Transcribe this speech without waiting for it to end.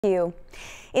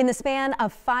In the span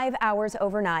of 5 hours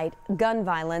overnight, gun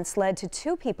violence led to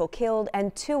 2 people killed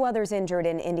and 2 others injured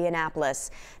in Indianapolis.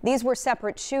 These were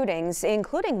separate shootings,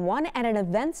 including one at an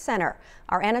event center.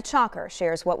 Our Anna Chalker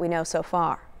shares what we know so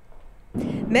far.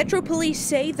 Metro Police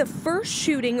say the first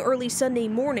shooting early Sunday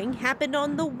morning happened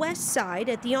on the west side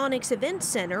at the Onyx Event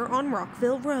Center on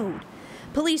Rockville Road.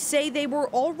 Police say they were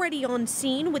already on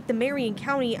scene with the Marion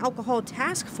County Alcohol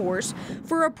Task Force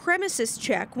for a premises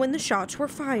check when the shots were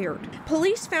fired.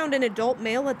 Police found an adult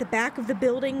male at the back of the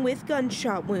building with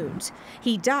gunshot wounds.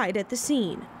 He died at the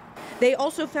scene. They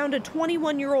also found a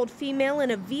 21-year-old female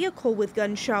in a vehicle with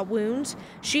gunshot wounds.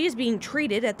 She is being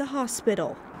treated at the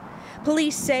hospital.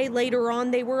 Police say later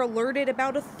on they were alerted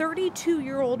about a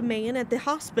 32-year-old man at the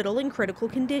hospital in critical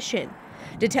condition.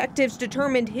 Detectives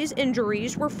determined his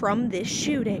injuries were from this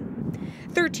shooting.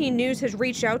 13 News has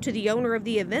reached out to the owner of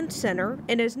the event center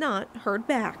and has not heard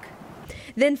back.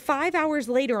 Then 5 hours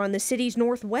later on the city's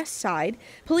northwest side,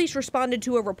 police responded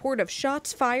to a report of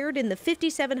shots fired in the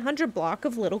 5700 block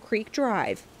of Little Creek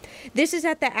Drive. This is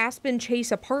at the Aspen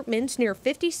Chase Apartments near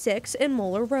 56 and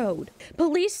Muller Road.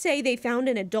 Police say they found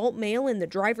an adult male in the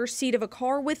driver's seat of a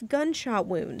car with gunshot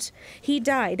wounds. He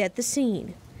died at the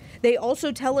scene. They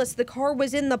also tell us the car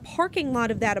was in the parking lot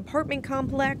of that apartment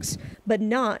complex, but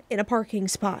not in a parking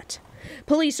spot.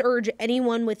 Police urge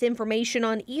anyone with information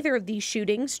on either of these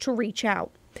shootings to reach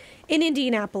out. In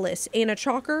Indianapolis, Anna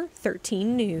Chalker,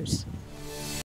 13 News.